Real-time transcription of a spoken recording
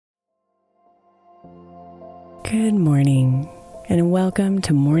Good morning, and welcome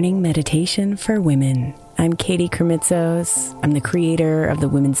to Morning Meditation for Women. I'm Katie Kremitzos. I'm the creator of the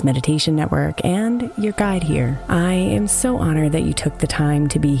Women's Meditation Network and your guide here. I am so honored that you took the time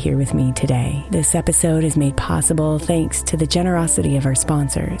to be here with me today. This episode is made possible thanks to the generosity of our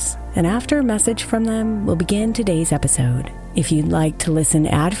sponsors. And after a message from them, we'll begin today's episode. If you'd like to listen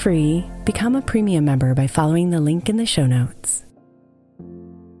ad-free, become a premium member by following the link in the show notes.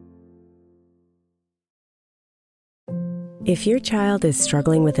 If your child is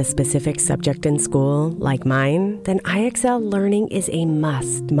struggling with a specific subject in school, like mine, then IXL Learning is a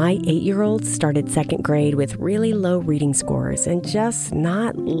must. My 8-year-old started second grade with really low reading scores and just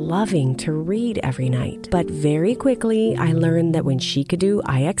not loving to read every night. But very quickly, I learned that when she could do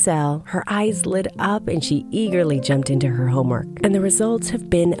IXL, her eyes lit up and she eagerly jumped into her homework. And the results have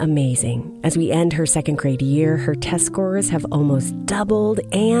been amazing. As we end her second grade year, her test scores have almost doubled,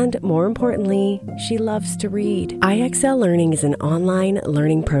 and more importantly, she loves to read. IXL Learning is an online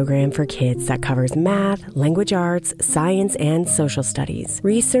learning program for kids that covers math, language arts, science, and social studies.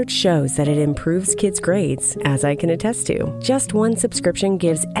 Research shows that it improves kids' grades, as I can attest to. Just one subscription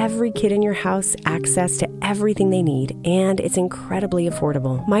gives every kid in your house access to everything they need, and it's incredibly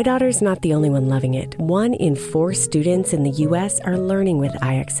affordable. My daughter's not the only one loving it. 1 in 4 students in the U.S. are learning with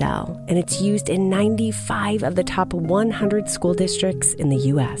IXL, and it's used in 95 of the top 100 school districts in the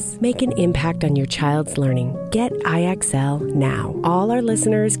U.S. Make an impact on your child's learning. Get IXL now. All our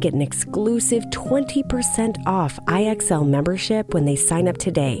listeners get an exclusive 20% off IXL membership when they sign up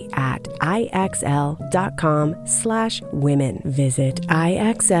today at IXL.com/women. Visit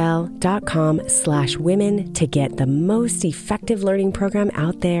IXL.com/women to get the most effective learning program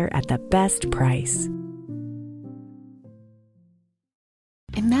out there at the best price.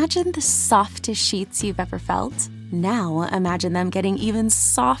 Imagine the softest sheets you've ever felt. Now imagine them getting even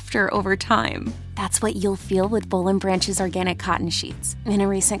softer over time. That's what you'll feel with Boll & Branch's organic cotton sheets. In a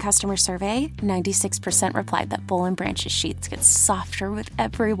recent customer survey, 96% replied that Boll & Branch's sheets get softer with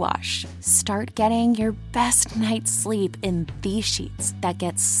every wash. Start getting your best night's sleep in these sheets that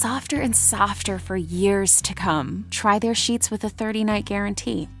get softer and softer for years to come. Try their sheets with a 30-night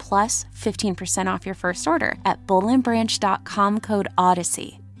guarantee, plus 15% off your first order at bollandbranch.com, code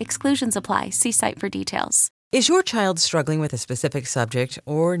Odyssey. Exclusions apply. See site for details. Is your child struggling with a specific subject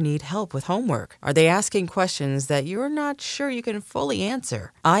or need help with homework? Are they asking questions that you're not sure you can fully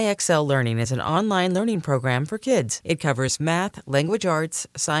answer? IXL Learning is an online learning program for kids. It covers math, language arts,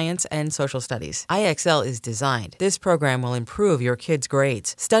 science, and social studies. IXL is designed. This program will improve your kids'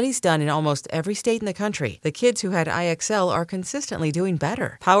 grades. Studies done in almost every state in the country. The kids who had IXL are consistently doing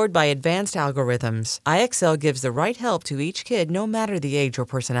better. Powered by advanced algorithms, IXL gives the right help to each kid no matter the age or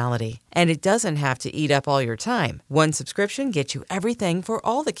personality. And it doesn't have to eat up all your time. One subscription gets you everything for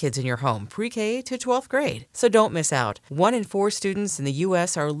all the kids in your home, pre-K to 12th grade. So don't miss out. 1 in 4 students in the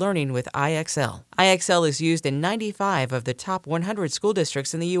U.S. are learning with IXL. IXL is used in 95 of the top 100 school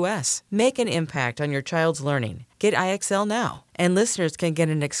districts in the U.S. Make an impact on your child's learning. Get IXL now. And listeners can get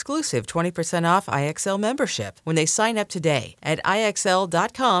an exclusive 20% off IXL membership when they sign up today at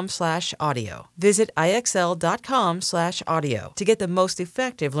IXL.com/audio. Visit IXL.com/audio to get the most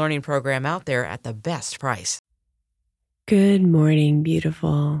effective learning program out there at the best price. Good morning,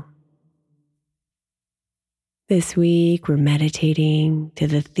 beautiful. This week, we're meditating to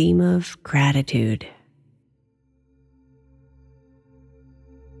the theme of gratitude.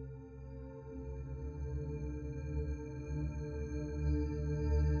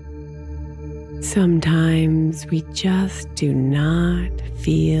 Sometimes we just do not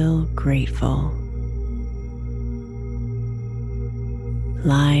feel grateful.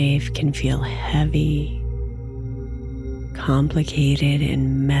 Life can feel heavy, complicated,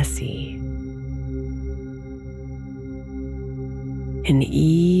 and messy. And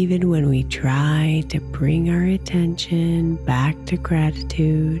even when we try to bring our attention back to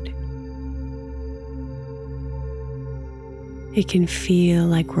gratitude, it can feel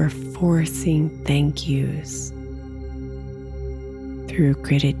like we're forcing thank yous through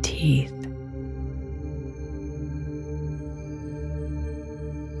gritted teeth.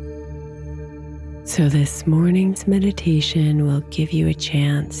 So this morning's meditation will give you a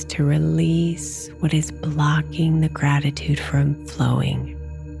chance to release what is blocking the gratitude from flowing,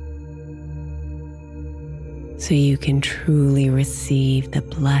 so you can truly receive the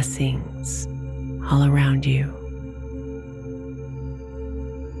blessings all around you.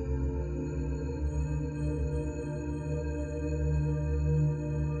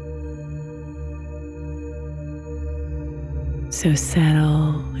 So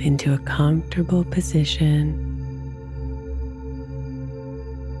settle into a comfortable position.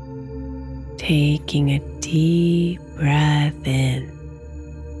 Taking a deep breath in,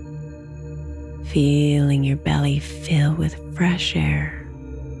 feeling your belly fill with fresh air,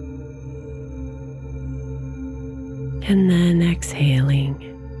 and then exhaling,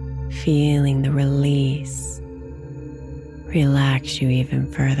 feeling the release relax you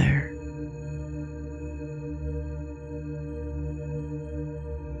even further.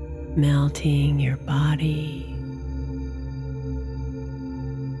 Melting your body,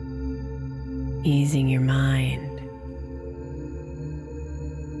 easing your mind,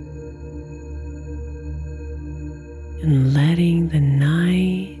 and letting the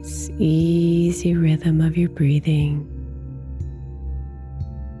nice, easy rhythm of your breathing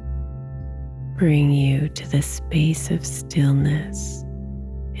bring you to the space of stillness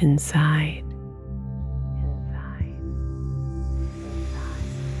inside.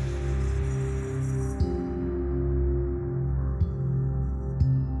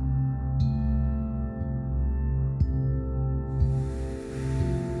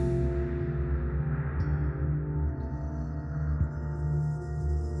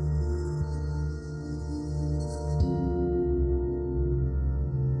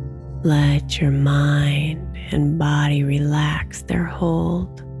 Let your mind and body relax their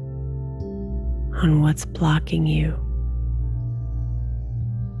hold on what's blocking you.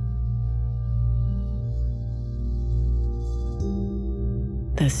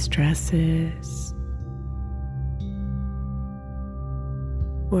 The stresses,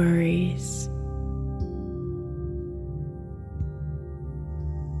 worries,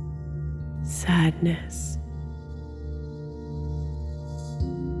 sadness,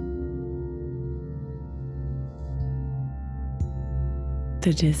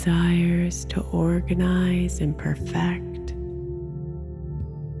 the desires to organize and perfect,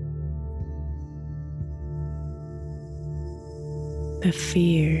 the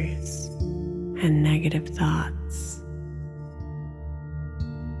fears and negative thoughts.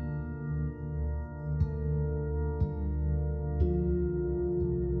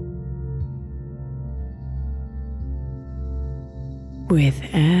 With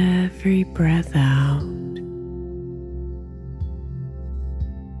every breath out,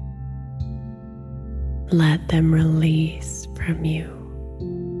 let them release from you.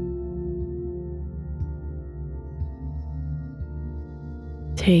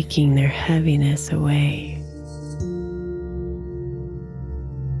 Taking their heaviness away.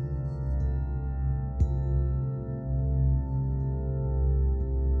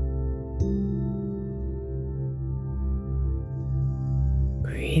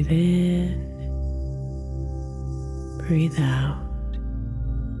 Breathe in, breathe out.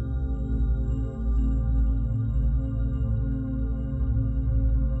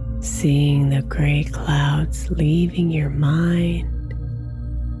 Seeing the gray clouds leaving your mind,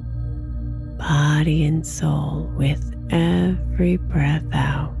 body and soul with every breath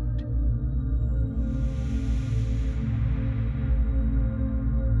out.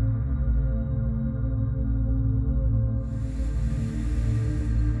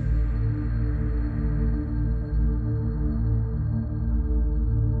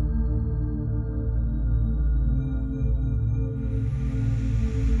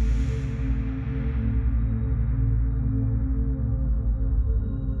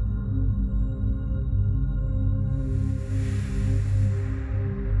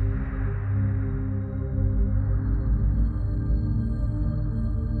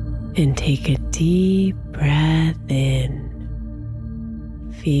 And take a deep breath in,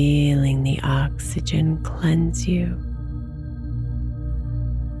 feeling the oxygen cleanse you.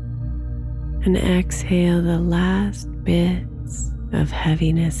 And exhale the last bits of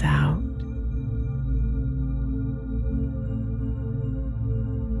heaviness out.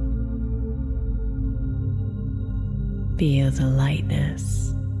 Feel the lightness.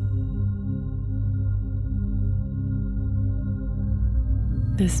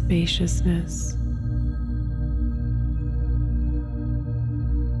 The spaciousness,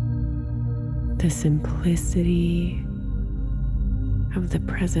 the simplicity of the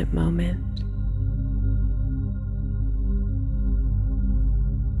present moment.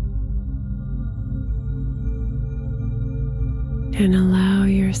 And allow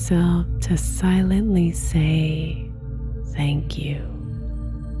yourself to silently say thank you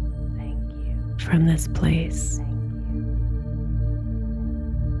from this place.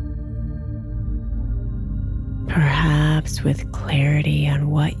 Perhaps with clarity on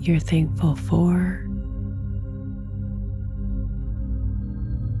what you're thankful for,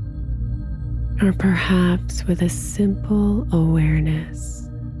 or perhaps with a simple awareness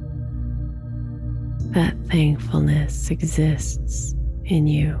that thankfulness exists in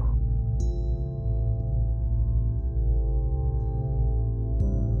you.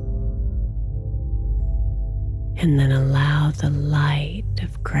 And then allow the light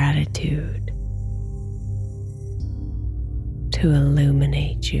of gratitude to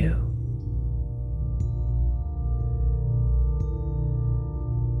illuminate you.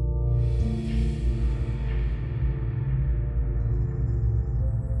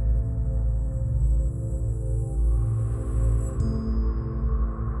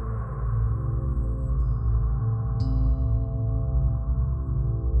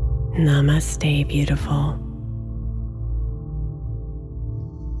 Namaste, beautiful.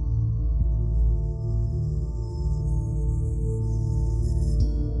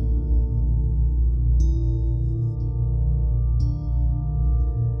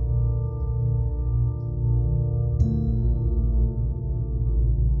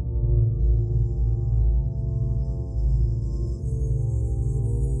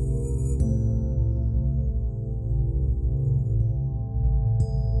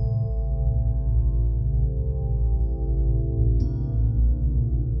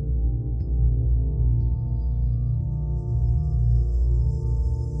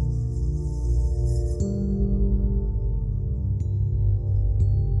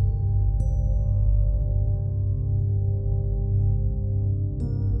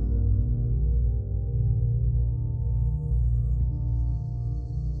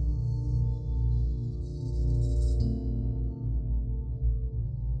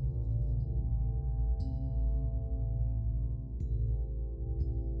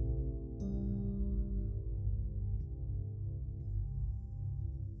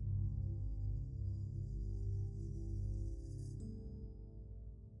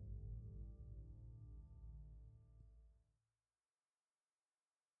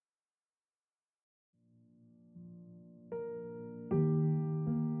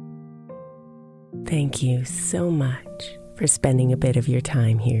 Thank you so much for spending a bit of your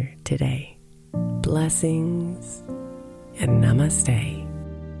time here today. Blessings and namaste.